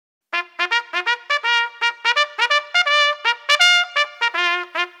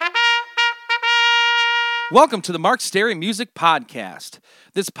Welcome to the Mark Stary Music Podcast.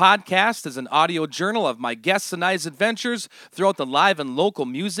 This podcast is an audio journal of my guests and I's adventures throughout the live and local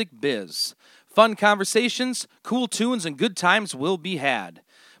music biz. Fun conversations, cool tunes, and good times will be had.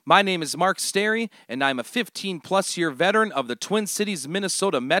 My name is Mark Stary, and I'm a 15-plus year veteran of the Twin Cities,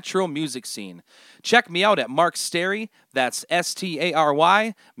 Minnesota metro music scene. Check me out at Mark Stary, that's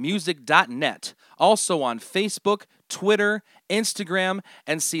S-T-A-R-Y, music.net. Also on Facebook, Twitter, Instagram,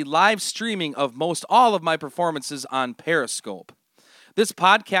 and see live streaming of most all of my performances on Periscope. This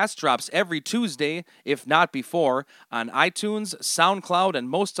podcast drops every Tuesday, if not before, on iTunes, SoundCloud, and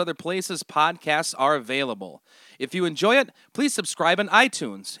most other places podcasts are available. If you enjoy it, please subscribe on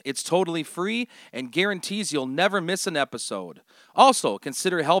iTunes. It's totally free and guarantees you'll never miss an episode. Also,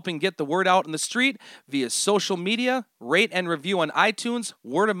 consider helping get the word out in the street via social media, rate and review on iTunes,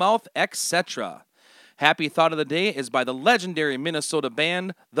 word of mouth, etc. Happy Thought of the Day is by the legendary Minnesota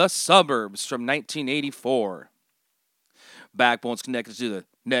band The Suburbs from 1984. Backbone's connected to the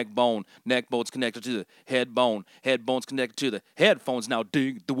neck bone's connected to the head bone's connected to the headphones. Now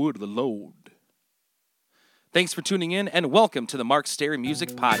dig the wood of the load. Thanks for tuning in, and welcome to the Mark Stary Music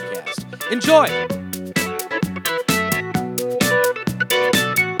Podcast. Enjoy!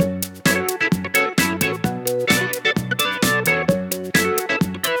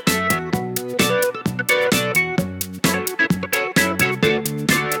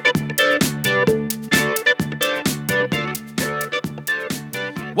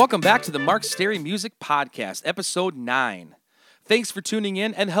 Welcome back to the Mark Stary Music Podcast, Episode 9. Thanks for tuning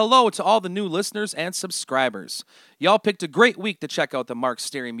in, and hello to all the new listeners and subscribers. Y'all picked a great week to check out the Mark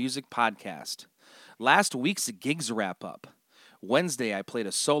Stary Music Podcast. Last week's gigs wrap-up. Wednesday, I played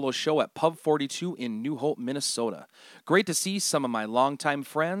a solo show at Pub 42 in New Hope, Minnesota. Great to see some of my longtime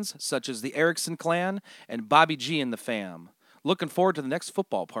friends, such as the Erickson Clan and Bobby G and the fam. Looking forward to the next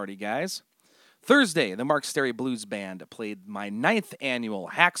football party, guys. Thursday, the Mark Stary Blues Band played my 9th annual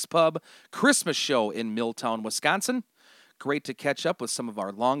Hacks Pub Christmas show in Milltown, Wisconsin. Great to catch up with some of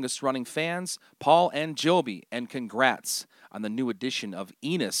our longest-running fans, Paul and Joby, and congrats on the new addition of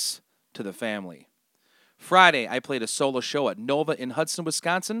Enos to the family. Friday, I played a solo show at Nova in Hudson,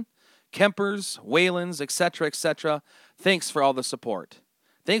 Wisconsin. Kempers, Whalens, etc., etc. Thanks for all the support.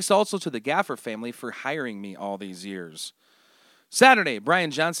 Thanks also to the Gaffer family for hiring me all these years. Saturday,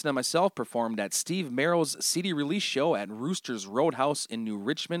 Brian Johnson and myself performed at Steve Merrow's CD release show at Rooster's Roadhouse in New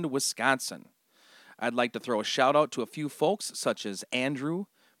Richmond, Wisconsin. I'd like to throw a shout out to a few folks such as Andrew,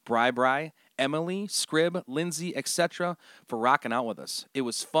 Bri, Emily, Scrib, Lindsay, etc. for rocking out with us. It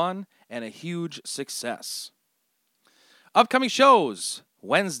was fun and a huge success. Upcoming shows.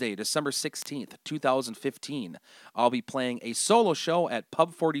 Wednesday, December 16th, 2015. I'll be playing a solo show at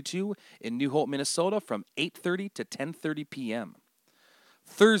Pub 42 in New Hope, Minnesota from 8:30 to 10:30 p.m.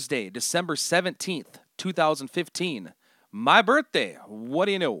 Thursday, December 17th, 2015. My birthday. What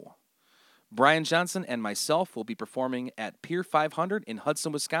do you know? Brian Johnson and myself will be performing at Pier 500 in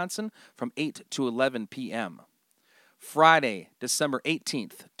Hudson, Wisconsin from 8 to 11 p.m. Friday, December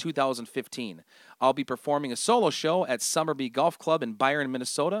 18th, 2015. I'll be performing a solo show at Summerby Golf Club in Byron,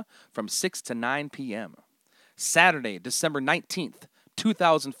 Minnesota from 6 to 9 p.m. Saturday, December 19th,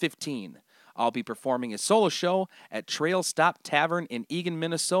 2015. I'll be performing a solo show at Trail Stop Tavern in Eagan,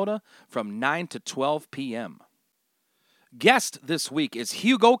 Minnesota from 9 to 12 p.m. Guest this week is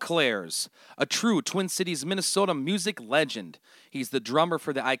Hugo Clares, a true Twin Cities, Minnesota music legend. He's the drummer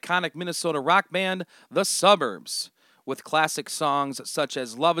for the iconic Minnesota rock band, The Suburbs. With classic songs such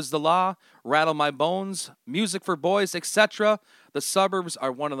as Love is the Law, Rattle My Bones, Music for Boys, etc., The Suburbs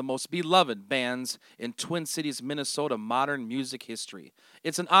are one of the most beloved bands in Twin Cities, Minnesota modern music history.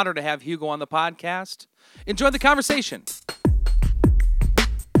 It's an honor to have Hugo on the podcast. Enjoy the conversation.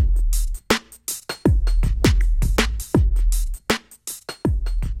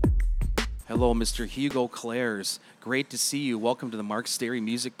 Hello, Mr. Hugo Clares. Great to see you. Welcome to the Mark Stary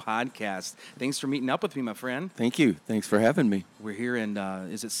Music Podcast. Thanks for meeting up with me, my friend. Thank you. Thanks for having me. We're here in,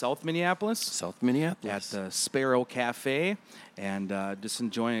 is it South Minneapolis? South Minneapolis. At the Sparrow Cafe, and just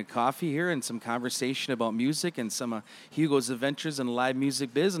enjoying a coffee here and some conversation about music and some of Hugo's adventures in the live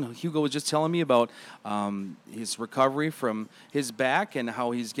music biz. And Hugo was just telling me about his recovery from his back and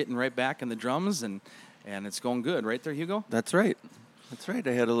how he's getting right back in the drums, and it's going good. Right there, Hugo? That's right. That's right.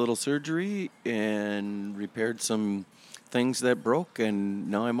 I had a little surgery and repaired some things that broke, and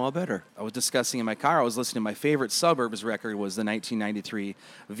now I'm all better. I was discussing in my car, I was listening to my favorite Suburbs record was the 1993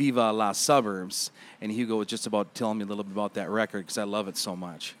 Viva La Suburbs, and Hugo was just about telling me a little bit about that record because I love it so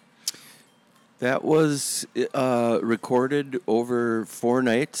much. That was recorded over 4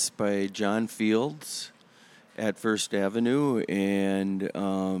 nights by John Fields at First Avenue,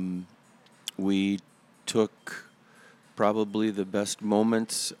 and we took probably the best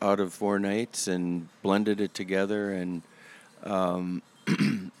moments out of 4 nights and blended it together, and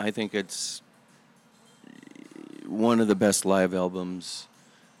I think it's one of the best live albums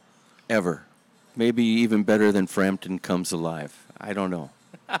ever. Maybe even better than Frampton Comes Alive. I don't know.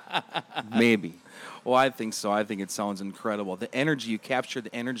 Maybe. Well, I think so. I think it sounds incredible. The energy, you captured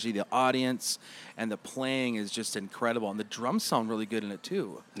the energy, the audience, and the playing is just incredible. And the drums sound really good in it,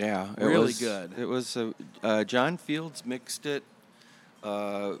 too. Yeah. Really good. It was, John Fields mixed it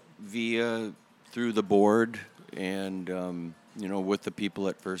through the board and, with the people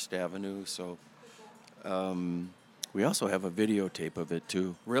at First Avenue. So we also have a videotape of it,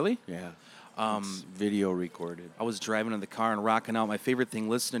 too. Really? Yeah. It's video recorded. I was driving in the car and rocking out. My favorite thing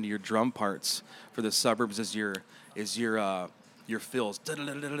listening to your drum parts for the Suburbs is your fills.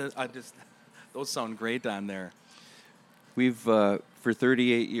 Those sound great on there. We've for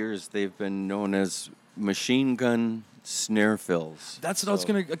 38 years they've been known as machine gun snare fills. That's what I was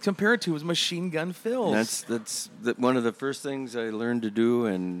going to compare it to, was machine gun fills. That's one of the first things I learned to do,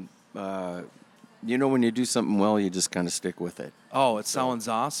 and when you do something well, you just kind of stick with it. Oh, it sounds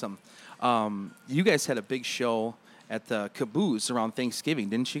awesome. You guys had a big show at the Caboose around Thanksgiving,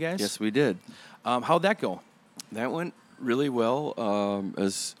 didn't you guys? Yes, we did. How'd that go? That went really well.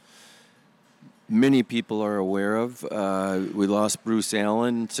 As many people are aware of, we lost Bruce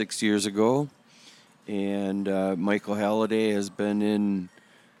Allen 6 years ago, and Michael Halliday has been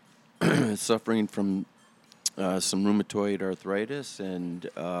suffering from some rheumatoid arthritis, and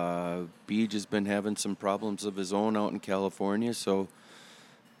Beej has been having some problems of his own out in California, so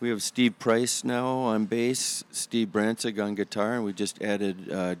we have Steve Price now on bass, Steve Brantzig on guitar, and we just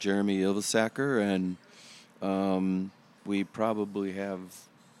added Jeremy Ilvesacker, and we probably have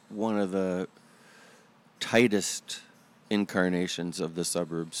one of the tightest incarnations of the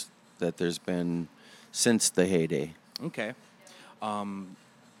Suburbs that there's been since the heyday. Okay.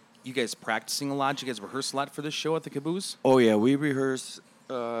 You guys practicing a lot? Did you guys rehearse a lot for this show at the Caboose? Oh, yeah, we rehearse.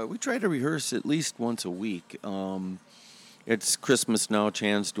 We try to rehearse at least once a week. It's Christmas now.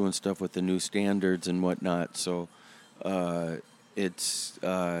 Chan's doing stuff with the new standards and whatnot, so it's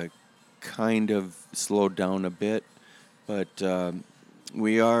kind of slowed down a bit. But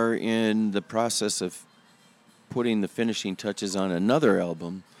we are in the process of putting the finishing touches on another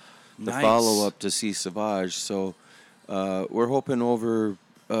album, the follow-up to Si Sauvage. So we're hoping over,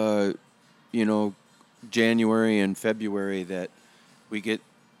 January and February that we get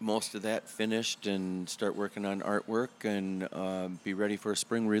most of that finished and start working on artwork and be ready for a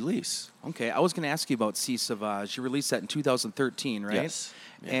spring release. Okay, I was going to ask you about Si Sauvage. You released that in 2013, right? Yes.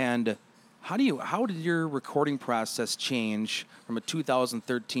 Yeah. And how did your recording process change from a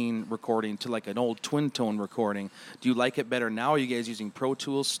 2013 recording to like an old twin tone recording? Do you like it better now? Are you guys using Pro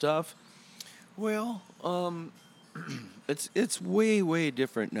Tools stuff? Well, it's way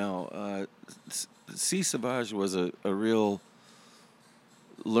different now. Si Sauvage was a real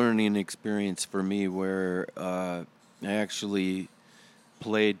learning experience for me, where I actually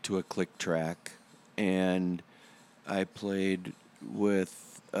played to a click track, and I played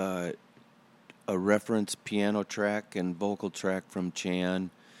with a reference piano track and vocal track from Chan,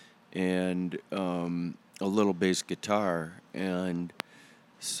 and a little bass guitar, and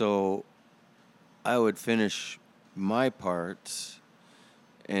so I would finish my parts,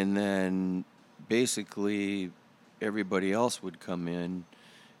 and then basically everybody else would come in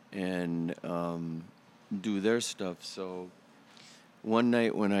and do their stuff. So one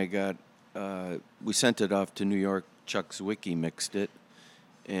night when I got, we sent it off to New York, Chuck Zwicky mixed it,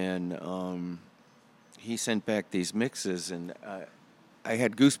 and he sent back these mixes, and I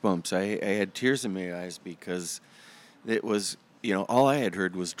had goosebumps. I had tears in my eyes, because it was, all I had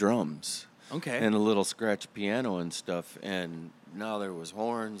heard was drums. Okay. And a little scratch piano and stuff, and now there was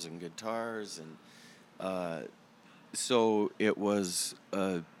horns and guitars, and so it was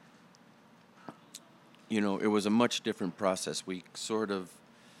it was a much different process. We sort of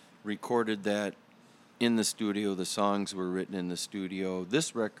recorded that in the studio. The songs were written in the studio.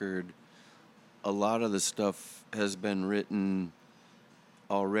 This record, a lot of the stuff has been written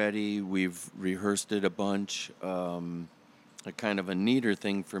already. We've rehearsed it a bunch. A kind of a neater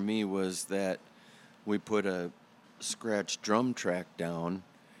thing for me was that we put a scratch drum track down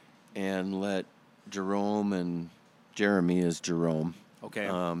and let Jerome, and Jeremy is Jerome. Okay.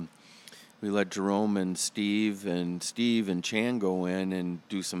 We let Jerome and Steve and Chan go in and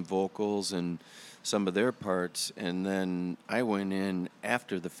do some vocals and some of their parts, and then I went in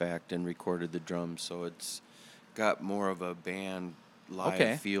after the fact and recorded the drums, so it's got more of a band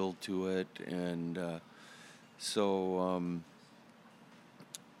live feel to it, and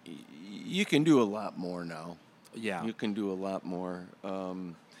you can do a lot more now. Yeah. You can do a lot more.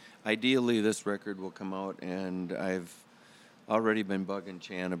 Ideally, this record will come out, and I've already been bugging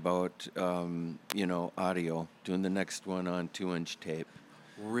Chan about, audio, doing the next one on 2-inch tape.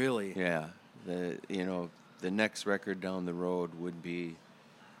 Really? Yeah, the next record down the road would be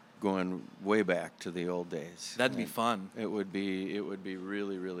going way back to the old days. That'd be fun. It would be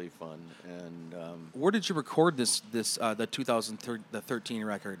really, really fun. And Where did you record the 2013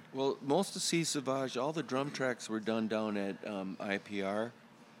 record? well, most of C Sauvage, all the drum tracks were done down at IPR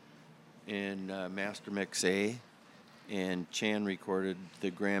in Master Mix A, and Chan recorded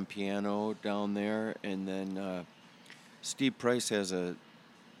the grand piano down there, and then Steve Price has a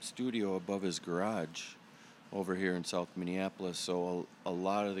studio above his garage over here in South Minneapolis, so a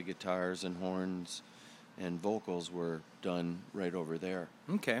lot of the guitars and horns and vocals were done right over there.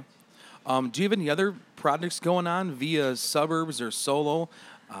 Okay. Do you have any other projects going on via Suburbs or solo,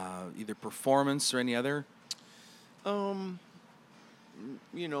 either performance or any other?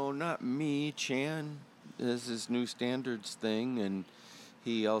 Not me. Chan is his New Standards thing, and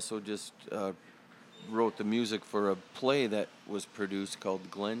he also just wrote the music for a play that was produced called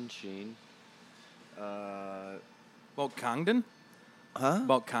Glen Sheen. About Congdon? Huh?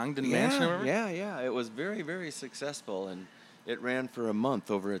 About Congdon Mansion? Remember? Yeah. It was very, very successful, and it ran for a month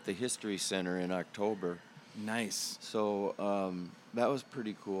over at the History Center in October. Nice. So that was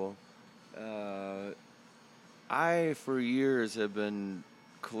pretty cool. I, for years, have been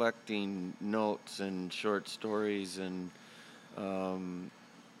collecting notes and short stories, and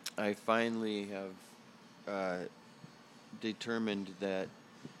I finally have determined that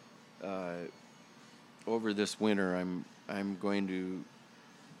over this winter I'm going to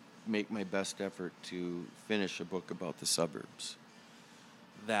make my best effort to finish a book about the suburbs.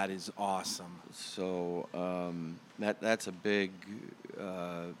 That is awesome. So that's a big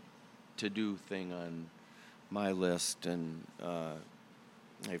to-do thing on my list, and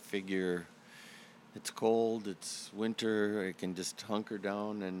I figure it's cold, it's winter, I can just hunker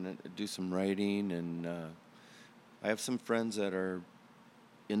down and do some writing, and I have some friends that are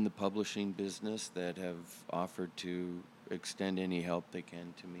in the publishing business that have offered to extend any help they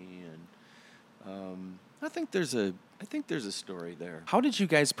can to me, and I think there's a story there. How did you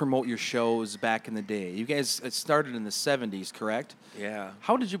guys promote your shows back in the day? You guys it started in the 70s, correct? Yeah.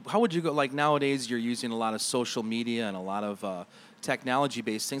 How would you go, like nowadays you're using a lot of social media and a lot of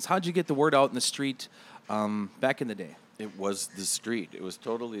technology-based things. How'd you get the word out in the street back in the day? It was the street. It was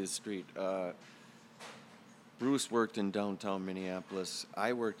totally the street. Bruce worked in downtown Minneapolis.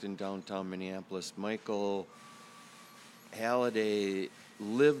 I worked in downtown Minneapolis. Michael Halliday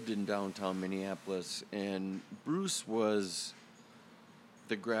lived in downtown Minneapolis, and Bruce was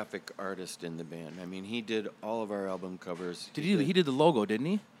the graphic artist in the band. I mean, he did all of our album covers. He did the logo, didn't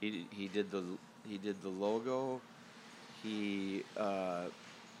he? He did the logo. He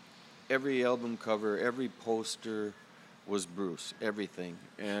every album cover, every poster was Bruce. Everything.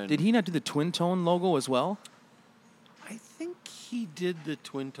 And did he not do the Twin Tone logo as well? I think he did the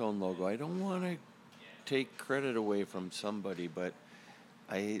Twin Tone logo. I don't want to take credit away from somebody, but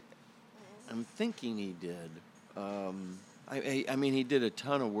I'm thinking he did. I mean, he did a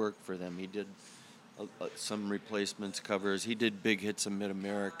ton of work for them. He did some replacements covers. He did Big Hits of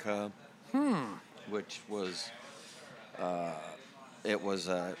Mid-America, which was it was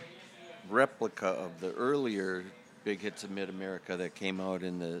a replica of the earlier Big Hits of Mid-America that came out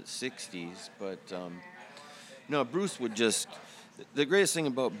in the 60s. But no, Bruce would just... The greatest thing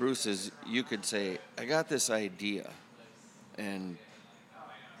about Bruce is you could say, I got this idea, and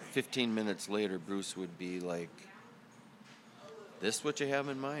 15 minutes later, Bruce would be like, this what you have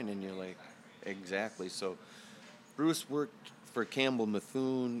in mind? And you're like, exactly. So Bruce worked for Campbell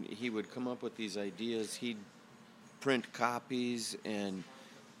Methuen. He would come up with these ideas. He'd print copies and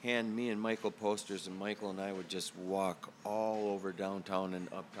hand me and Michael posters, and Michael and I would just walk all over downtown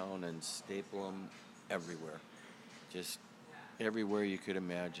and uptown and staple them everywhere. Just everywhere you could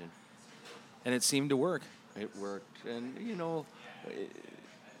imagine. And it seemed to work. It worked. And,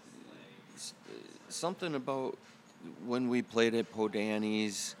 something about when we played at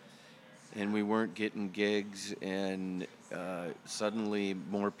Podani's and we weren't getting gigs, and suddenly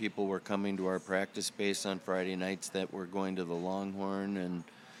more people were coming to our practice space on Friday nights that were going to the Longhorn. And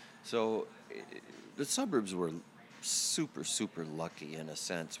so the suburbs were super, super lucky in a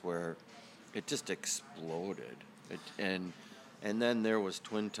sense where it just exploded. And then there was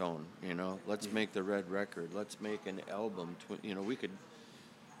Twin Tone, let's make the red record. Let's make an album. We could,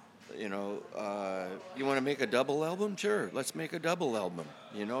 you want to make a double album? Sure, let's make a double album.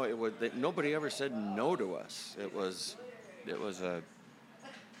 Nobody ever said no to us. It was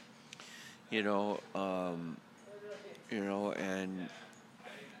you know, and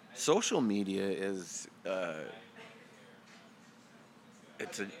social media is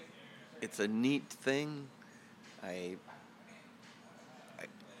it's a it's a neat thing. I,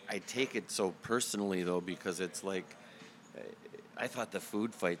 I I take it so personally though because it's like I thought the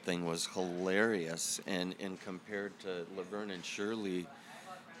food fight thing was hilarious, and compared to Laverne and Shirley,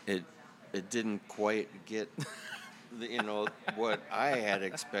 it it didn't quite get what I had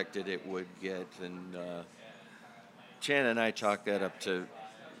expected it would get, and Chan and I chalked that up to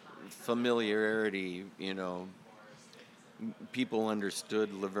familiarity. People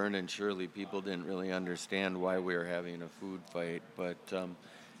understood Laverne and Shirley. People didn't really understand why we were having a food fight. But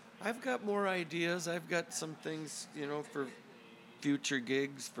I've got more ideas. I've got some things, for future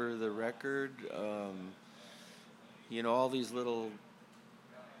gigs for the record. All these little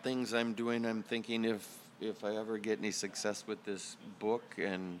things I'm doing. I'm thinking if I ever get any success with this book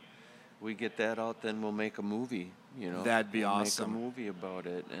and we get that out, then we'll make a movie. That'd be we'll awesome. Make a movie about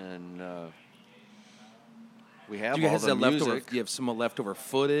it, and we have Do you all guys the have leftover? music. Do you have some leftover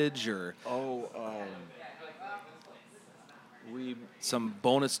footage or We some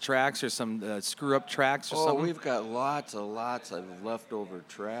bonus tracks or some screw up tracks or something? we've got lots of leftover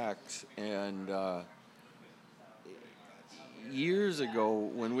tracks, and years ago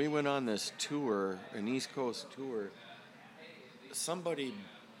when we went on this tour, an East Coast tour, somebody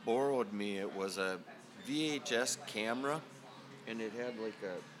borrowed me. It was a VHS camera, and it had like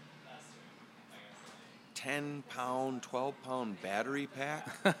a 10-pound, 12-pound battery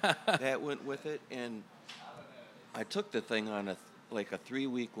pack that went with it, and I took the thing on a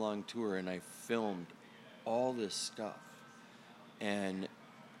 3-week-long tour, and I filmed all this stuff, and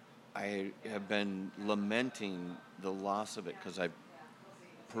I have been lamenting the loss of it because I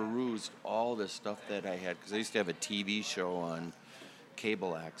perused all this stuff that I had, because I used to have a TV show on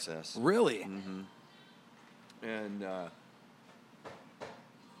cable access. Really? Mm-hmm. And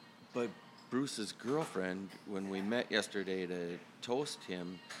but Bruce's girlfriend, when we met yesterday to toast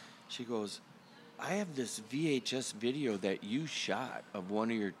him, she goes, I have this VHS video that you shot of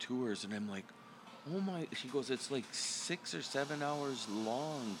one of your tours. And I'm like, oh my, she goes, it's like 6 or 7 hours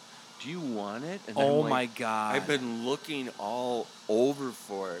long. Do you want it? And Oh I'm my like, God. I've been looking all over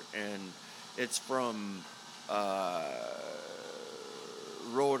for it. And it's from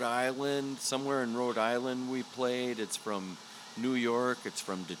Rhode Island, somewhere in Rhode Island we played. It's from New York. It's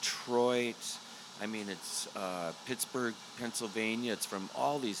from Detroit. I mean, it's Pittsburgh, Pennsylvania. It's from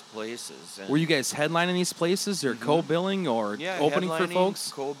all these places. And Were you guys headlining these places or co-billing or opening for headlining,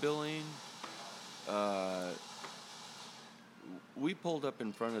 folks? co-billing. We pulled up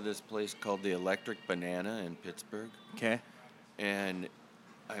in front of this place called the Electric Banana in Pittsburgh. Okay. And,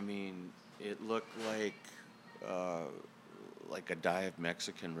 I mean, it looked like a dive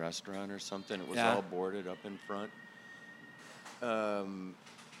Mexican restaurant or something. It was all boarded up in front.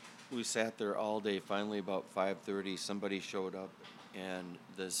 We sat there all day. Finally, about 5:30, somebody showed up, and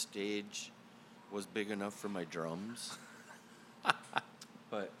the stage was big enough for my drums.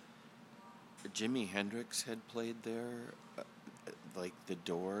 But Jimi Hendrix had played there, like the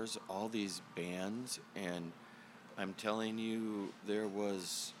Doors, all these bands, and I'm telling you, there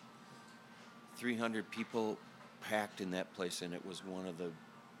was 300 people packed in that place, and it was one of the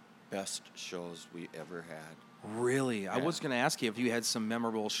best shows we ever had. Really? I was going to ask you if you had some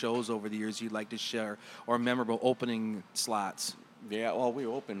memorable shows over the years you'd like to share or memorable opening slots. Yeah, well, we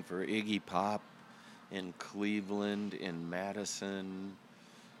opened for Iggy Pop in Cleveland, in Madison.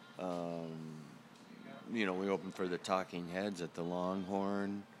 We opened for the Talking Heads at the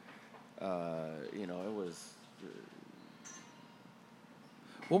Longhorn. It was...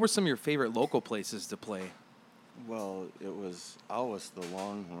 What were some of your favorite local places to play? Well, it was always the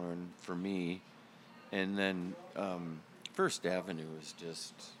Longhorn for me. And then First Avenue is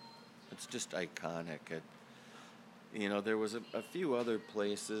it's just iconic. There was a few other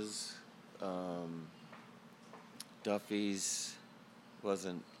places. Duffy's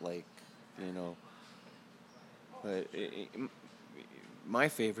wasn't like, but my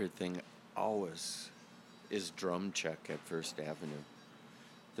favorite thing always is drum check at First Avenue.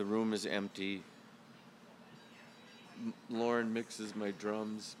 The room is empty. Lauren mixes my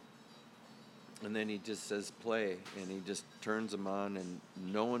drums. And then he just says play, and he just turns them on, and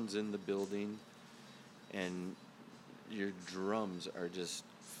no one's in the building, and your drums are just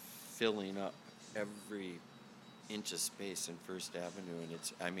filling up every inch of space in First Avenue, and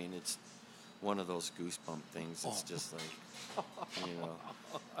it's one of those goosebump things. It's just like,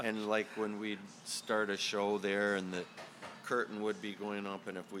 and like when we'd start a show there, and the curtain would be going up,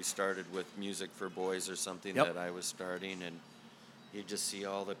 and if we started with Music for Boys or something that I was starting, and you just see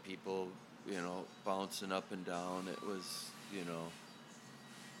all the people bouncing up and down. It was,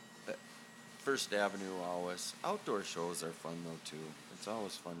 First Avenue always. Outdoor shows are fun though too. It's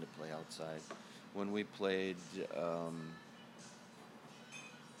always fun to play outside. When we played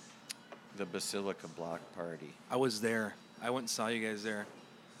the Basilica Block Party, I was there. I went and saw you guys there.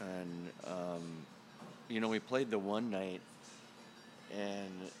 and we played the one night,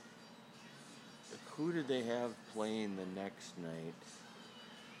 and who did they have playing the next night?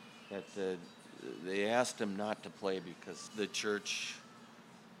 They asked him not to play because the church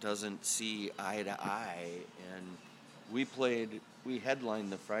doesn't see eye to eye, and we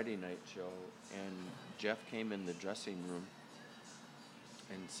headlined the Friday night show, and Jeff came in the dressing room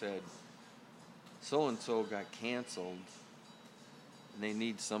and said, so and so got canceled and they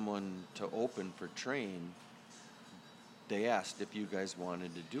need someone to open for Train. They asked if you guys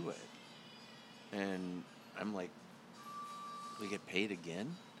wanted to do it. And I'm like, we get paid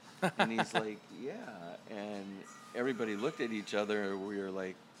again? And he's like, yeah. And everybody looked at each other. We were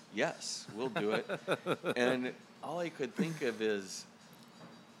like, yes, we'll do it. And all I could think of is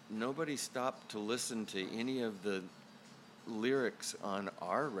nobody stopped to listen to any of the lyrics on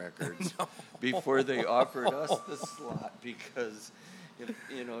our records before they offered us the slot, because if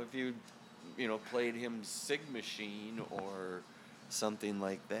you played him Sig Machine or something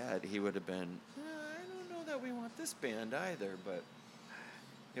like that, he would have been, I don't know that we want this band either. But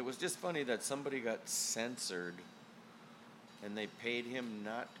it was just funny that somebody got censored and they paid him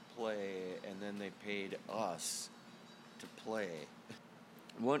not to play, and then they paid us to play.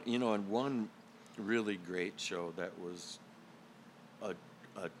 One really great show that was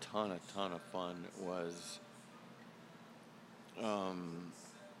a ton of fun was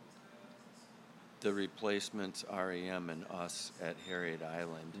the Replacements, REM, and us at Harriet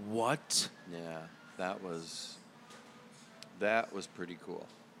Island. What? Yeah, that was pretty cool.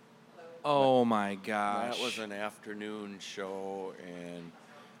 Oh my gosh. That was an afternoon show, and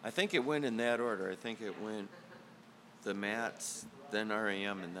I think it went in that order. I think it went the Mats, then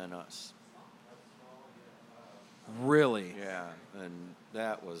REM, and then us. Really? Yeah, and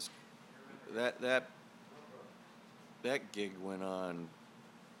that was that gig went on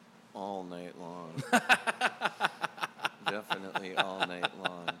all night long. Definitely all night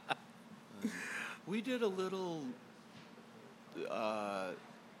long. We did a little,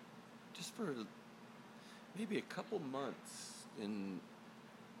 just for maybe a couple months,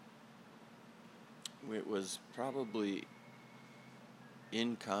 it was probably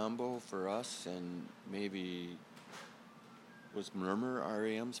in combo for us, and maybe was Murmur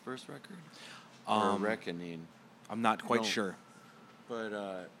REM's first record? Or Reckoning? I'm not quite sure.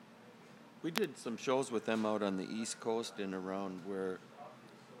 But we did some shows with them out on the East Coast and around where,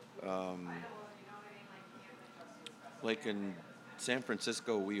 like in San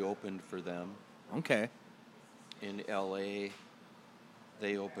Francisco, we opened for them. Okay. In LA,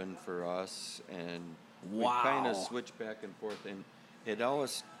 they opened for us, and Wow. we kind of switched back and forth. And it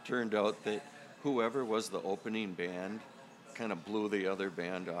always turned out that whoever was the opening band kind of blew the other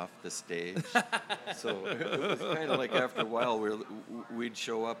band off the stage. So it was kind of like after a while we'd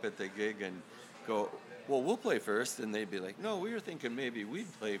show up at the gig and go, well, we'll play first. And they'd be like, no, we were thinking maybe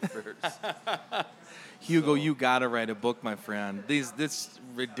we'd play first. Hugo, you got to write a book, my friend. This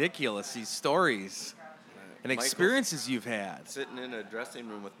ridiculous, these stories and experiences you've had. Sitting in a dressing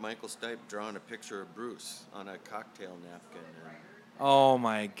room with Michael Stipe drawing a picture of Bruce on a cocktail napkin. Oh,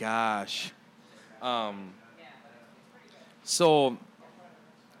 my gosh. So,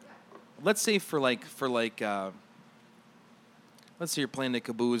 let's say let's say you're playing the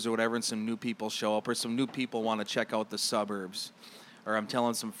Caboose or whatever, and some new people show up, or some new people want to check out the suburbs, or I'm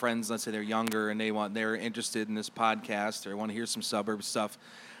telling some friends, let's say they're younger and they're interested in this podcast or want to hear some suburb stuff.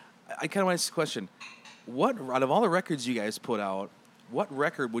 I kind of want to ask this question: what out of all the records you guys put out, what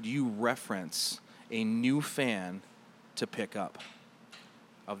record would you reference a new fan to pick up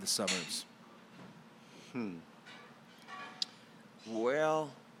of the suburbs?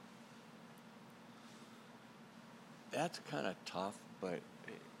 Well, that's kind of tough, but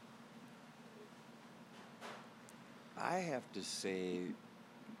I have to say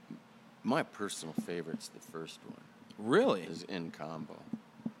my personal favorite's the first one. Really? Is In Combo.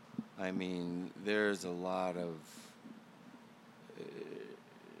 I mean, there's a lot of...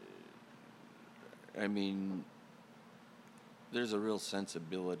 there's a real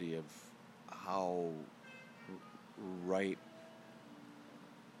sensibility of how ripe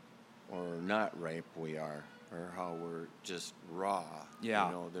or not ripe we are, or how we're just raw.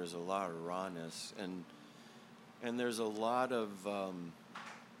 Yeah. There's a lot of rawness, and there's a lot of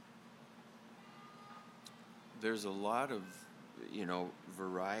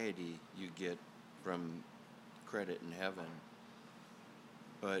variety you get from Credit in Heaven.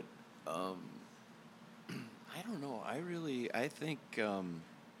 But I don't know. I think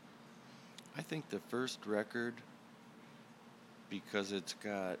the first record, because it's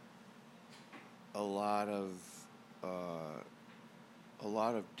got a lot of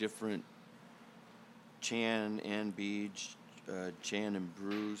different Chan and Beej, Chan and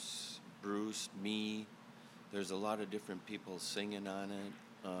Bruce, me. There's a lot of different people singing on it.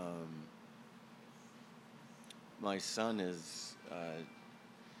 My son is,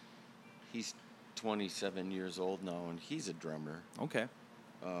 he's 27 years old now, and he's a drummer. Okay.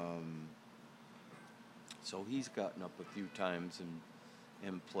 So he's gotten up a few times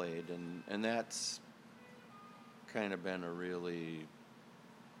and played, and that's kind of been a really,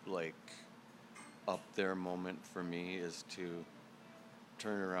 like, up there moment for me, is to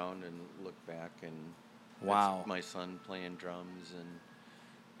turn around and look back and wow, that's my son playing drums.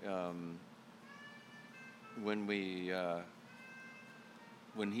 And when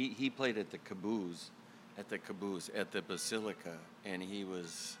he played at the Caboose, at the Basilica, and he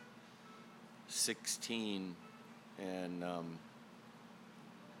was 16, and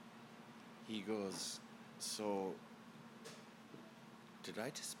he goes, "So, did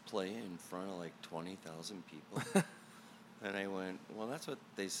I just play in front of like 20,000 people?" And I went, "Well, that's what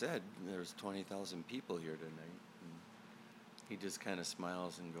they said. There's 20,000 people here tonight." And he just kind of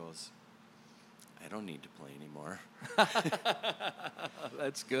smiles and goes, "I don't need to play anymore."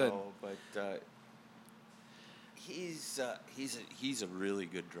 That's good. So, but he's a really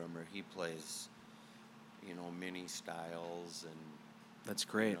good drummer. He plays, many styles, and that's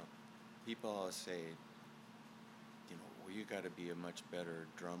great. People always say, well, you got to be a much better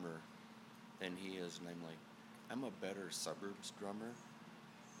drummer than he is, and I'm like, I'm a better Suburbs drummer,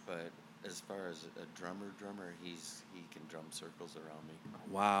 but as far as a drummer, he can drum circles around me.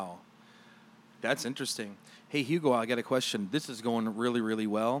 Wow. That's interesting. Hey, Hugo, I got a question. This is going really, really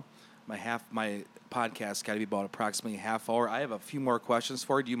well. My podcast got to be about approximately a half hour. I have a few more questions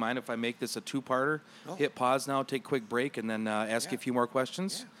for you. Do you mind if I make this a two-parter? Oh. Hit pause now, take a quick break, and then ask you a few more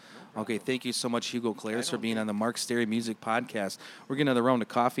questions? Yeah, okay, thank you so much, Hugo Clares, for being on the Mark Stary Music Podcast. We're getting another round of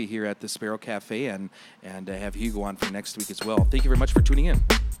coffee here at the Sparrow Cafe, and have Hugo on for next week as well. Thank you very much for tuning in.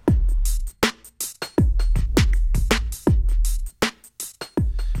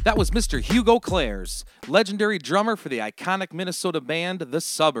 That was Mr. Hugo Clares, legendary drummer for the iconic Minnesota band The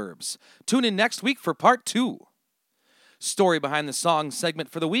Suburbs. Tune in next week for part 2. Story behind the song segment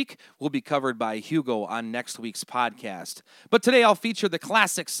for the week will be covered by Hugo on next week's podcast. But today I'll feature the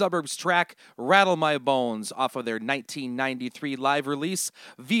classic Suburbs track, Rattle My Bones, off of their 1993 live release,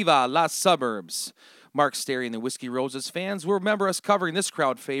 Viva Las Suburbs. Mark Stary and the Whiskey Roses fans will remember us covering this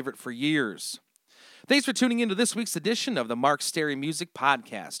crowd favorite for years. Thanks for tuning into this week's edition of the Mark Stary Music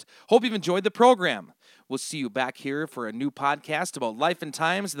Podcast. Hope you've enjoyed the program. We'll see you back here for a new podcast about life and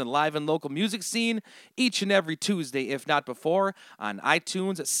times in the live and local music scene each and every Tuesday, if not before, on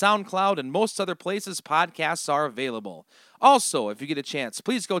iTunes, SoundCloud, and most other places podcasts are available. Also, if you get a chance,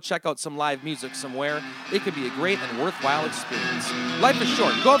 please go check out some live music somewhere. It can be a great and worthwhile experience. Life is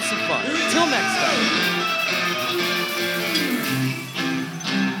short. Go have some fun. Till next time.